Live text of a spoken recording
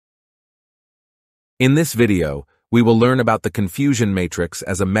In this video, we will learn about the confusion matrix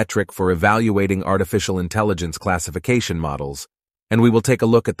as a metric for evaluating artificial intelligence classification models, and we will take a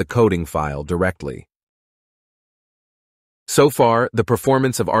look at the coding file directly. So far, the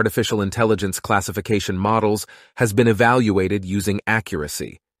performance of artificial intelligence classification models has been evaluated using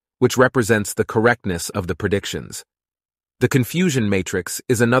accuracy, which represents the correctness of the predictions. The confusion matrix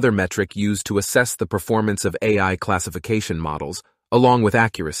is another metric used to assess the performance of AI classification models, along with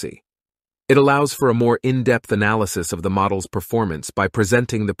accuracy. It allows for a more in-depth analysis of the model's performance by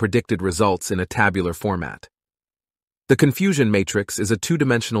presenting the predicted results in a tabular format. The confusion matrix is a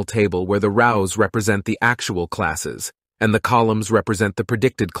two-dimensional table where the rows represent the actual classes, and the columns represent the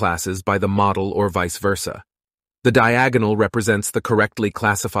predicted classes by the model or vice versa. The diagonal represents the correctly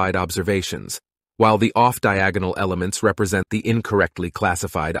classified observations, while the off-diagonal elements represent the incorrectly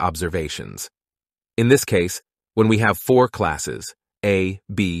classified observations. In this case, when we have four classes, A,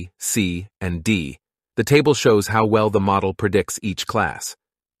 B, C, and D, the table shows how well the model predicts each class.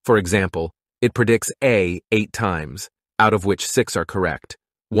 For example, it predicts A 8 times, out of which 6 are correct,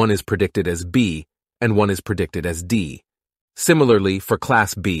 1 is predicted as B, and 1 is predicted as D. Similarly, for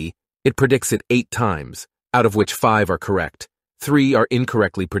class B, it predicts it 8 times, out of which 5 are correct, 3 are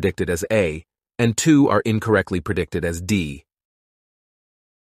incorrectly predicted as A, and 2 are incorrectly predicted as D.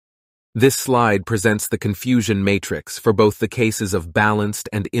 This slide presents the confusion matrix for both the cases of balanced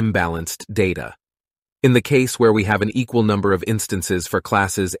and imbalanced data. In the case where we have an equal number of instances for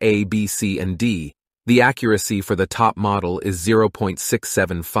classes A, B, C, and D, the accuracy for the top model is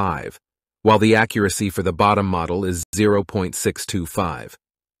 0.675, while the accuracy for the bottom model is 0.625.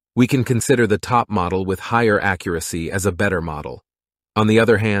 We can consider the top model with higher accuracy as a better model. On the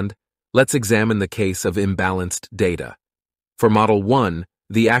other hand, let's examine the case of imbalanced data. For Model 1,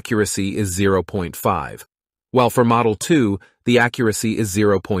 the accuracy is 0.5, while for Model 2, the accuracy is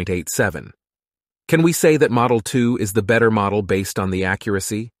 0.87. Can we say that Model 2 is the better model based on the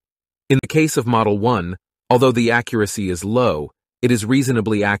accuracy? In the case of Model 1, although the accuracy is low, it is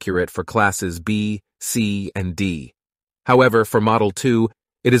reasonably accurate for classes B, C, and D. However, for Model 2,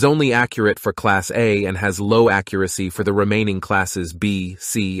 it is only accurate for Class A and has low accuracy for the remaining classes B,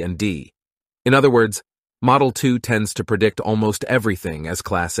 C, and D. In other words, Model 2 tends to predict almost everything as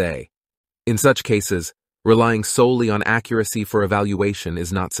Class A. In such cases, relying solely on accuracy for evaluation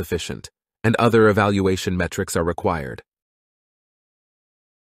is not sufficient, and other evaluation metrics are required.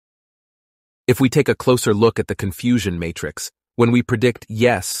 If we take a closer look at the confusion matrix, when we predict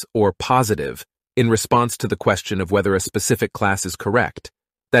yes or positive in response to the question of whether a specific class is correct,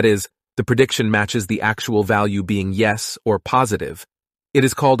 that is, the prediction matches the actual value being yes or positive, it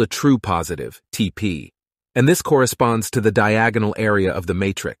is called a true positive, TP, and this corresponds to the diagonal area of the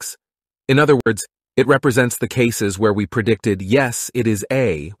matrix. In other words, it represents the cases where we predicted yes, it is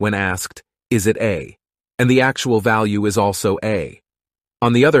A when asked, is it A? And the actual value is also A.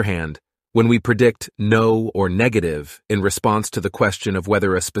 On the other hand, when we predict no or negative in response to the question of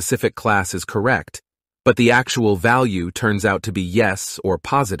whether a specific class is correct, but the actual value turns out to be yes or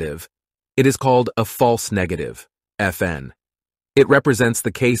positive, it is called a false negative, FN. It represents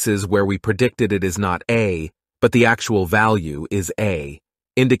the cases where we predicted it is not A, but the actual value is A,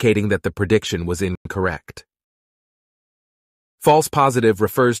 indicating that the prediction was incorrect. False positive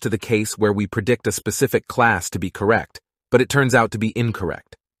refers to the case where we predict a specific class to be correct, but it turns out to be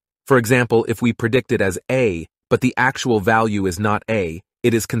incorrect. For example, if we predict it as A, but the actual value is not A,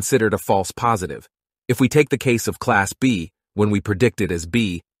 it is considered a false positive. If we take the case of Class B, when we predict it as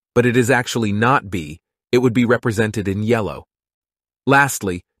B, but it is actually not B, it would be represented in yellow.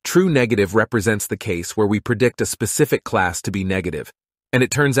 Lastly, true negative represents the case where we predict a specific class to be negative, and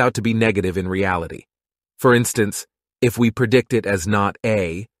it turns out to be negative in reality. For instance, if we predict it as not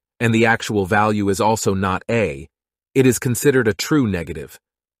A, and the actual value is also not A, it is considered a true negative.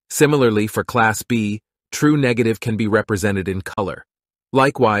 Similarly, for Class B, true negative can be represented in color.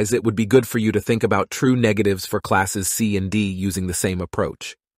 Likewise, it would be good for you to think about true negatives for classes C and D using the same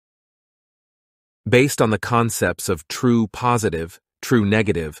approach. Based on the concepts of true positive, true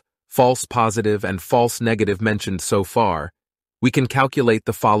negative, false positive, and false negative mentioned so far, we can calculate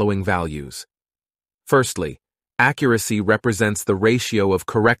the following values. Firstly, accuracy represents the ratio of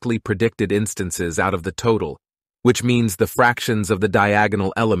correctly predicted instances out of the total, which means the fractions of the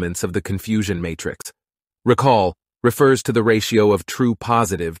diagonal elements of the confusion matrix. Recall, refers to the ratio of true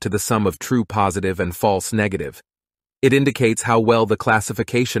positive to the sum of true positive and false negative. It indicates how well the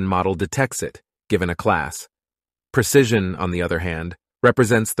classification model detects it, given a class. Precision, on the other hand,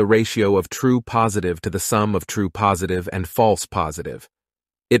 represents the ratio of true positive to the sum of true positive and false positive.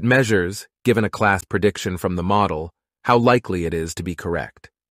 It measures, given a class prediction from the model, how likely it is to be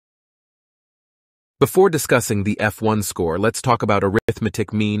correct. Before discussing the F1 score, let's talk about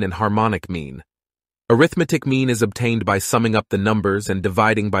arithmetic mean and harmonic mean. Arithmetic mean is obtained by summing up the numbers and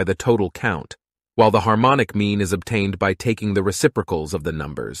dividing by the total count, while the harmonic mean is obtained by taking the reciprocals of the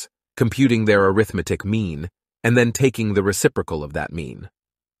numbers, computing their arithmetic mean, and then taking the reciprocal of that mean.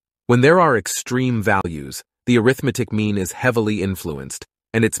 When there are extreme values, the arithmetic mean is heavily influenced,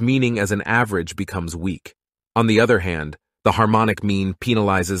 and its meaning as an average becomes weak. On the other hand, the harmonic mean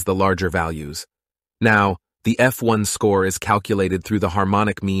penalizes the larger values. Now, the F1 score is calculated through the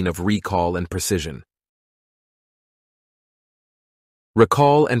harmonic mean of recall and precision.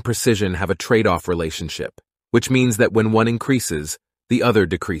 Recall and precision have a trade-off relationship, which means that when one increases, the other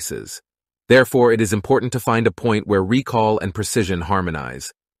decreases. Therefore, it is important to find a point where recall and precision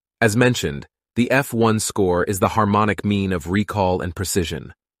harmonize. As mentioned, the F1 score is the harmonic mean of recall and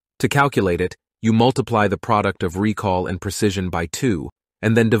precision. To calculate it, you multiply the product of recall and precision by 2,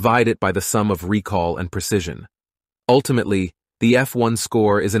 and then divide it by the sum of recall and precision. Ultimately, the F1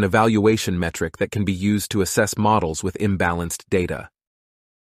 score is an evaluation metric that can be used to assess models with imbalanced data.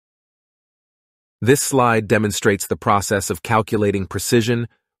 This slide demonstrates the process of calculating precision,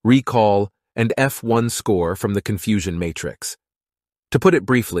 recall, and F1 score from the confusion matrix. To put it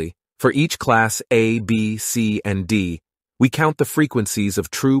briefly, for each class A, B, C, and D, we count the frequencies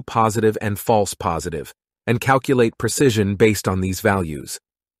of true positive and false positive, and calculate precision based on these values.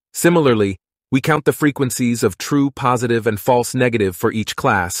 Similarly, we count the frequencies of true positive and false negative for each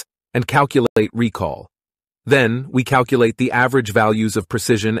class, and calculate recall. Then, we calculate the average values of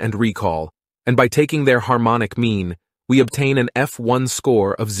precision and recall, and by taking their harmonic mean, we obtain an F1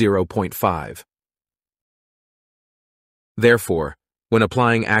 score of 0.5. Therefore, when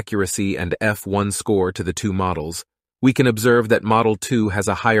applying accuracy and F1 score to the two models, we can observe that Model 2 has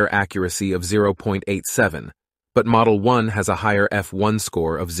a higher accuracy of 0.87, but Model 1 has a higher F1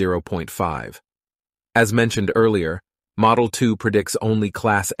 score of 0.5. As mentioned earlier, Model 2 predicts only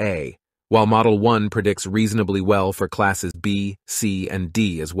Class A, while Model 1 predicts reasonably well for classes B, C, and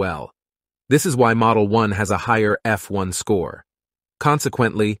D as well. This is why Model 1 has a higher F1 score.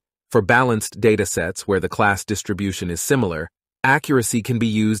 Consequently, for balanced datasets where the class distribution is similar, accuracy can be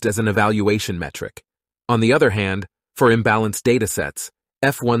used as an evaluation metric. On the other hand, for imbalanced datasets,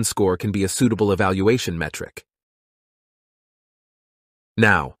 F1 score can be a suitable evaluation metric.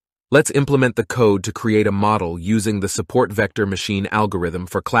 Now, let's implement the code to create a model using the support vector machine algorithm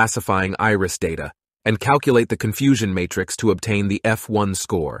for classifying iris data and calculate the confusion matrix to obtain the F1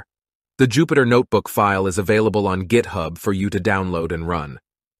 score. The Jupyter Notebook file is available on GitHub for you to download and run.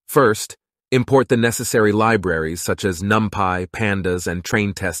 First, import the necessary libraries such as NumPy, Pandas, and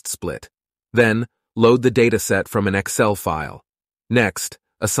TrainTestSplit. Then, load the dataset from an Excel file. Next,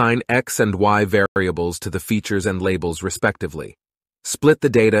 assign X and Y variables to the features and labels respectively. Split the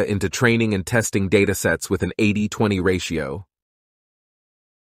data into training and testing datasets with an 80-20 ratio.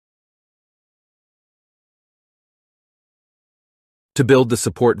 To build the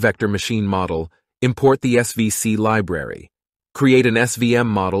support vector machine model, import the SVC library. Create an SVM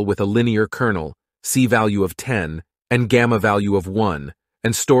model with a linear kernel, C value of 10, and gamma value of 1,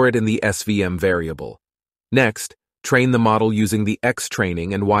 and store it in the SVM variable. Next, train the model using the X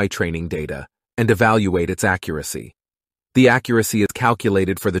training and Y training data, and evaluate its accuracy. The accuracy is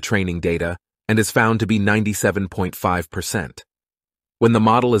calculated for the training data, and is found to be 97.5%. When the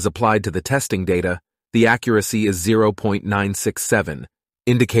model is applied to the testing data, the accuracy is 0.967,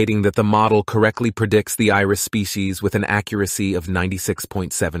 indicating that the model correctly predicts the iris species with an accuracy of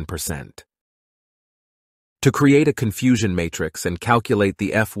 96.7%. To create a confusion matrix and calculate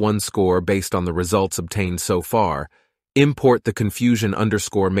the F1 score based on the results obtained so far, import the confusion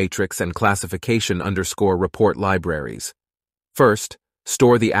underscore matrix and classification underscore report libraries. First,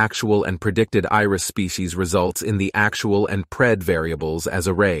 store the actual and predicted iris species results in the actual and pred variables as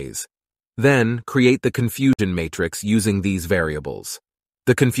arrays. Then, create the confusion matrix using these variables.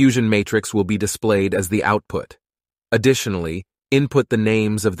 The confusion matrix will be displayed as the output. Additionally, input the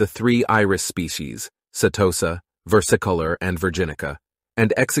names of the 3 iris species, setosa, versicolor, and virginica,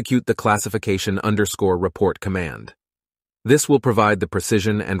 and execute the classification underscore report command. This will provide the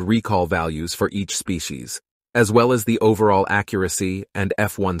precision and recall values for each species, as well as the overall accuracy and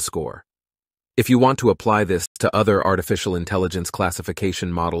F1 score. If you want to apply this to other artificial intelligence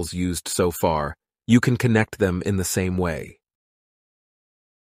classification models used so far, you can connect them in the same way.